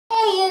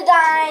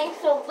guys,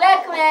 so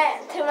welcome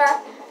back to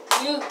my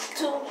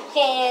YouTube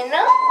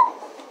channel.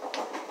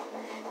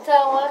 So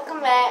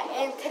welcome back,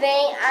 and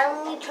today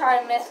I'm going to try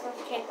to mess with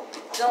kids.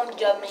 Don't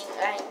judge me,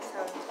 I ain't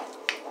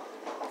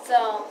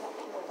So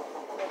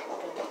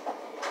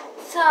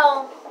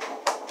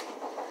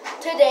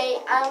today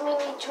I'm going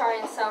to be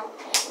trying some,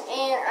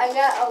 and I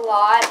got a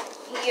lot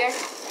here.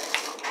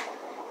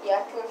 You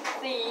can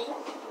see.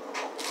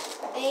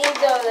 These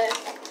are the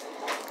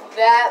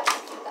wraps.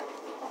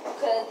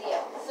 Cause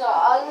yeah, so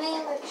I'll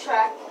leave the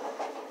track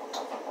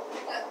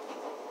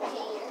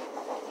here.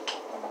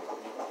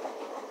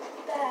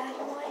 Bad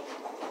boy.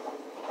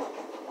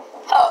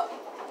 Oh.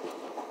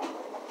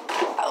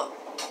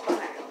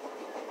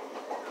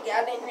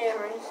 Got it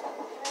there.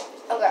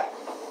 Okay.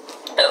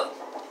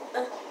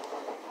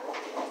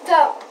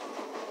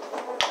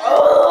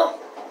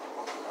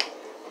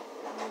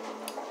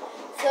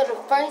 So the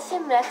first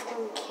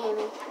Mexican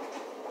candy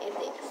is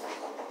this.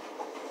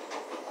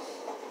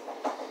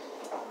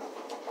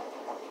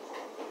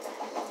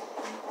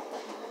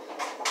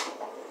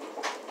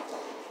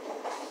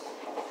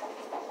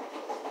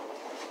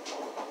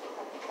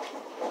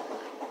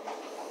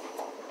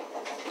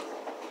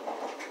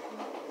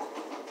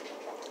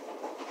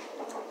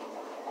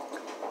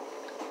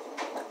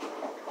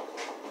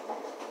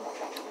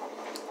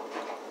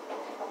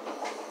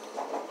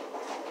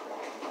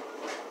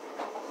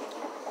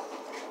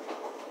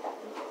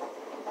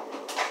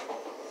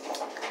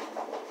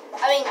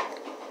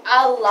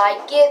 I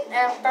like it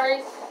at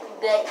first,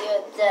 but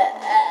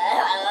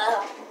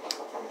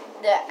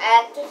the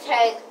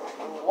aftertaste,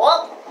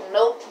 whoop,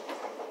 nope.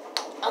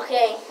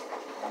 Okay,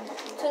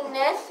 so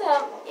next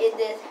up is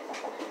this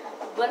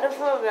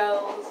Wonderful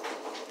Rose.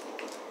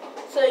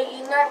 So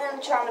you're not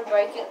gonna try to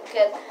break it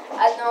because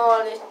I know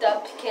all this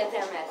stuff because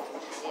I'm messing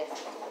with this.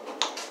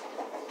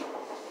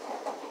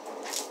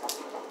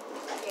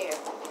 Here,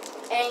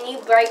 and you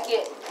break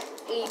it,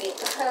 eat it.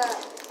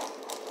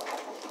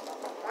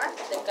 I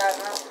think I got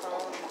my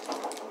phone.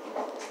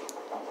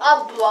 I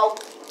broke.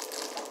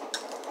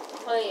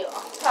 Wait,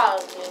 I'm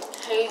probably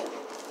too.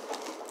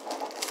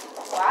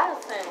 Why the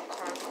thing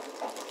come?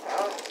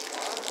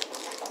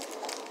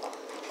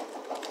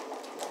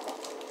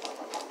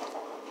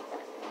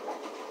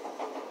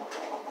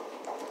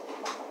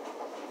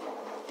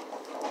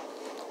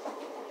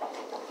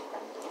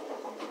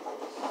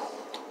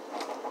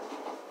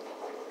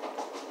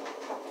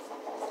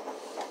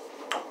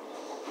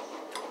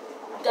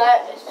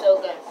 That is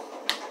so good.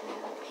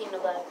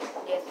 Peanut butter.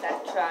 Yes, I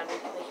tried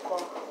it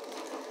before.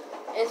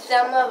 And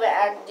some of it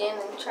I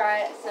didn't try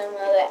it, some of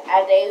it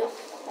I do.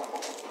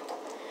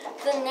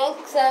 So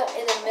next up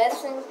is a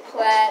messing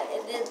plaid.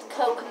 It is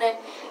coconut.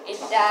 It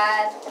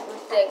dyes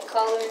with the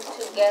colors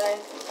together.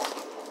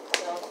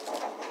 So,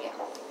 yeah.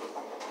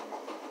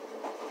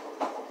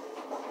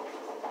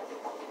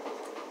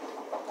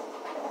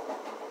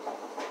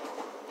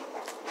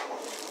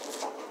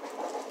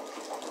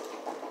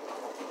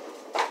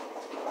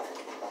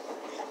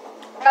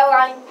 I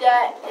like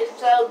that. It's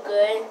so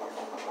good.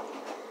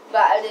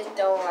 But I just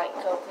don't like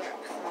coconut.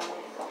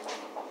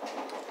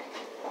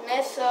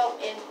 Next up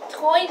is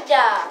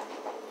Toya.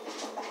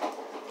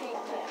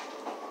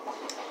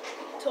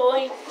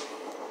 Toya.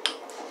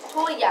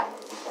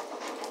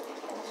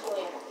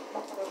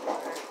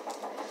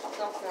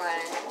 Something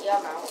like that.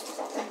 Y'all know.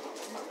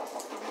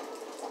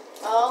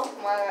 Oh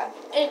my god.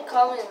 It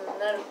comes in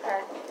another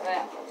pack.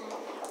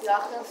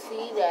 Y'all can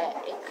see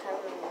that it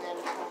comes in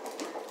another pack.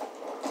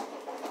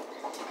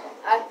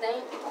 I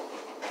think.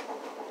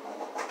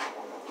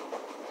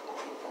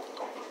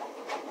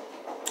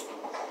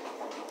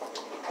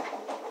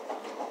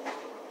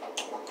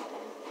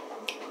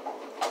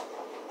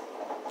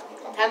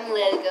 I'm gonna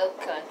let it go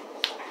cut.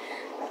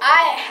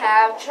 I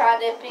have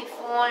tried it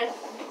before.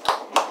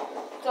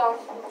 So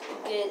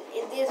good.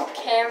 It is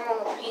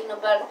caramel and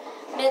peanut butter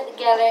mixed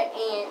together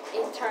and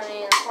it's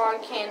turning into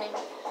hard candy.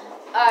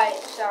 Alright,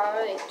 so I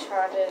already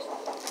tried this.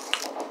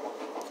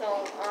 So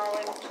I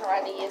already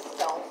tried these,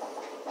 so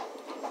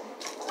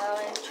I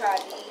already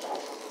tried these.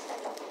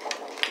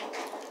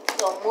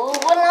 So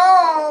move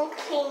along,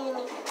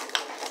 candy.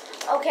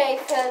 Okay,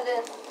 so the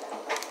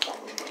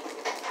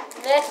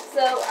next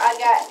up I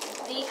got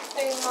these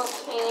three more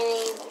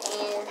candies,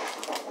 and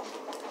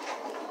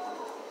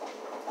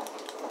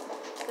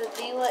to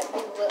see what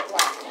these look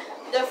like.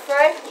 The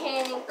first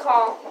candy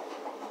called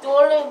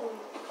Dorley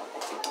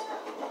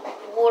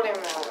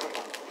Watermelon.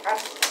 I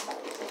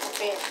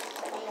spit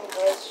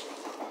English.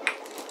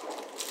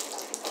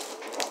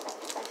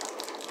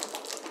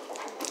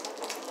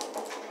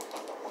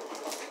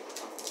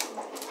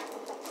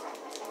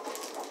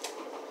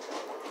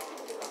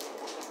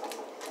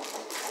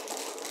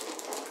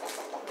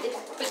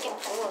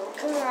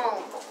 Come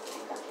on.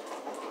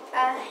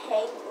 I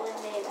hate when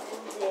they do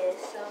this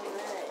so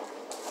much.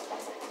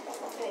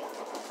 Okay.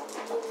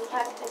 You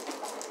have to.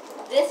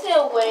 This is a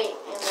way in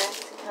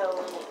Mexico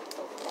when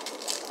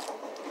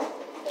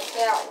it's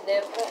out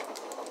different.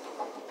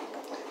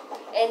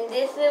 And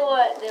this is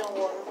what they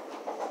want.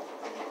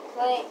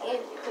 Like,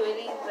 it's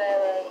pretty, but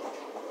like,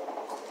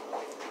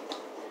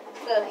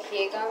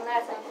 Here you go,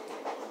 nothing.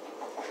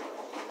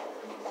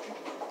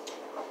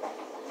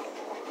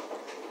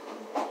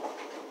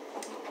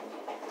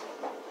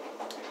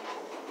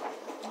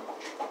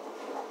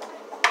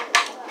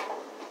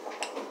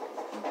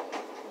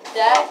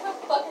 That's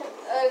fucking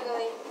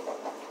ugly.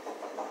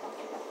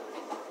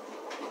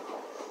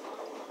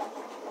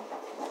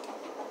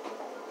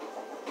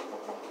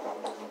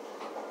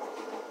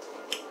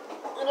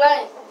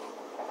 Like,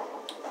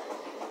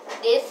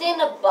 this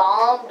ain't a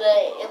bomb, but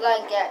it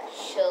like got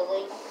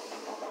chilly.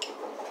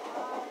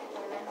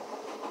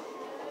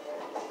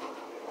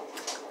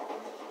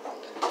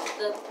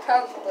 The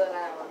comfort I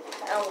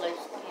don't like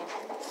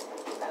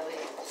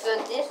so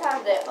this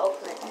has the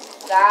open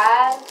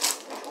side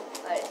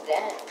like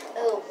that.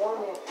 Oh, one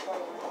more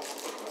color.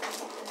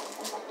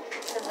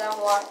 Cause I'm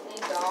watching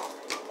these off.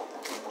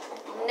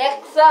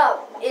 Next up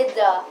is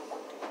the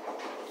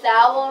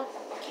sour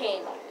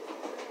candy.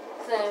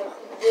 So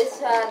this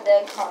has the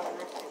color.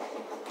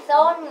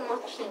 Sour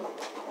machine.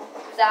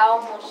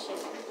 Sour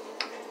machine.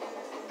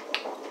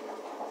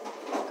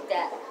 Like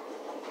that.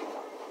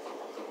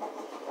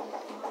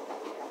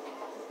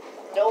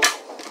 Nope.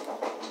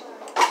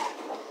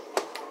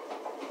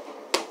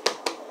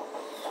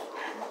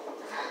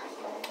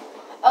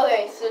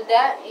 Okay, so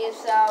that is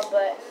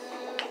but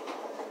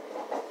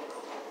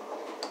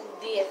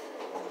this.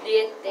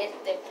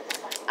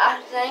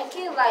 I think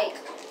it like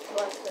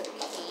was a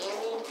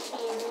candy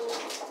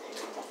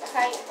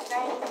type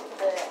thing,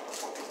 but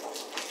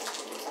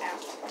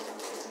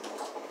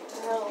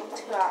I'll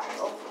try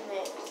to open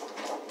it.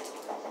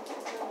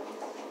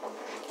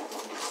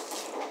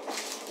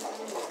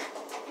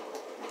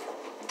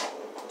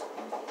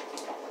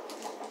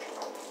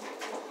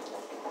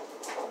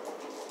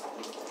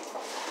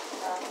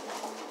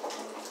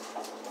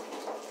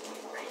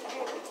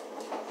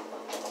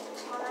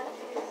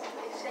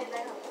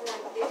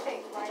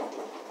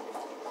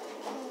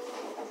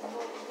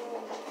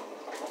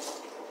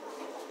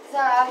 So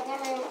I'm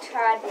gonna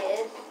try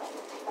this.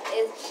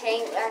 It's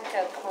shaped like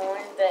a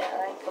corn, but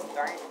like a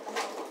burnt.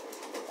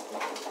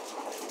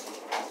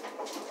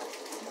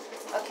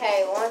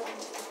 Okay, one.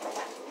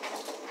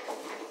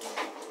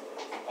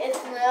 It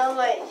smells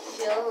like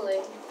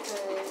chili.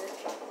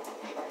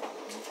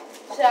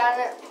 So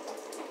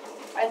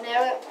I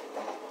never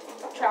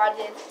tried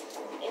it.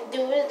 And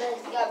do it.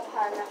 It's got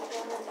pineapple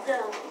in it. So.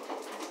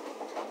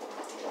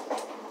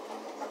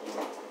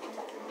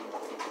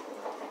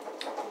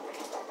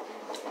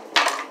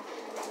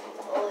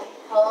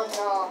 Oh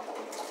no,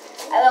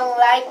 I don't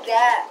like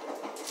that.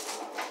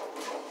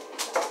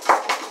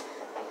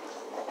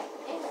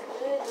 It's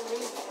good to me.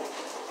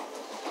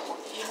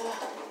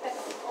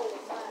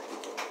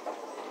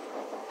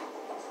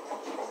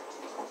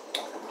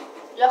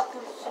 Y'all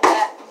can see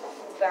that,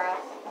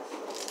 guys.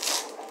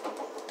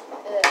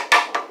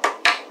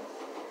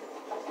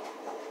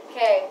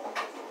 Okay.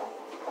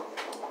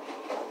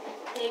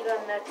 Here you go,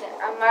 nothing.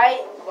 I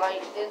might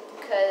like this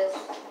because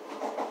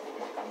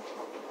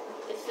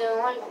it smells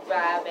like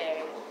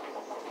raspberry.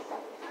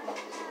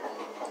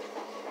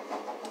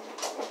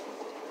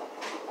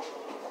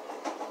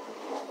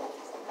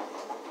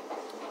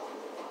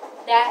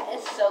 That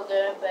is so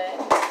good, but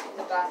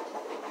goodbye.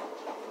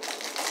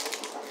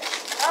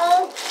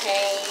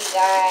 Okay,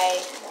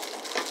 guys.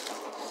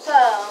 So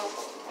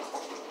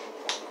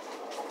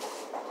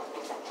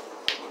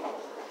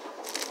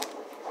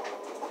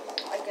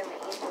I'm gonna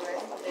eat the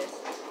rest of this.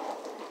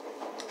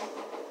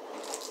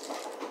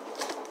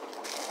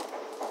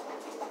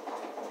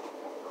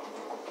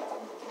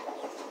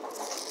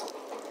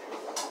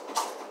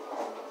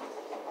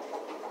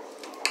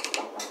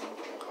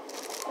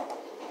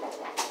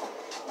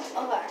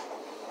 Okay.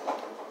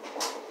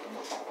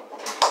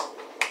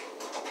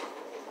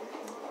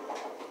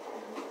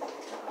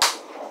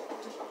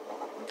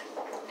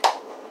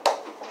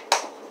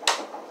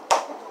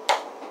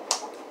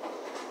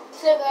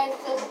 So guys,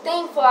 so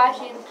thanks for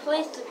watching.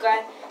 Please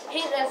subscribe,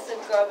 hit that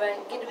subscribe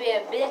button, give me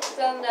a big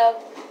thumbs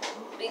up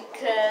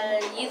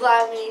because you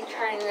like me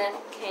trying that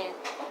can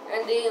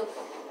and do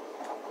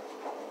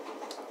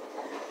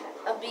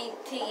a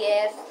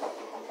BTS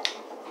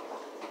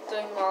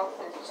 3 months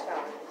this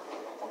time.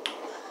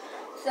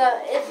 So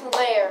it's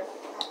rare.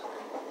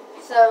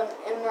 So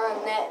in my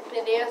next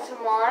video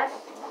tomorrow,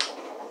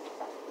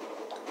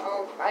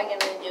 I'm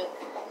gonna do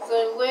so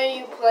where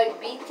you play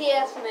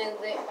BTS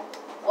music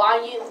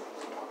while you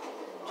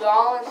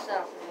drawing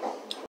something.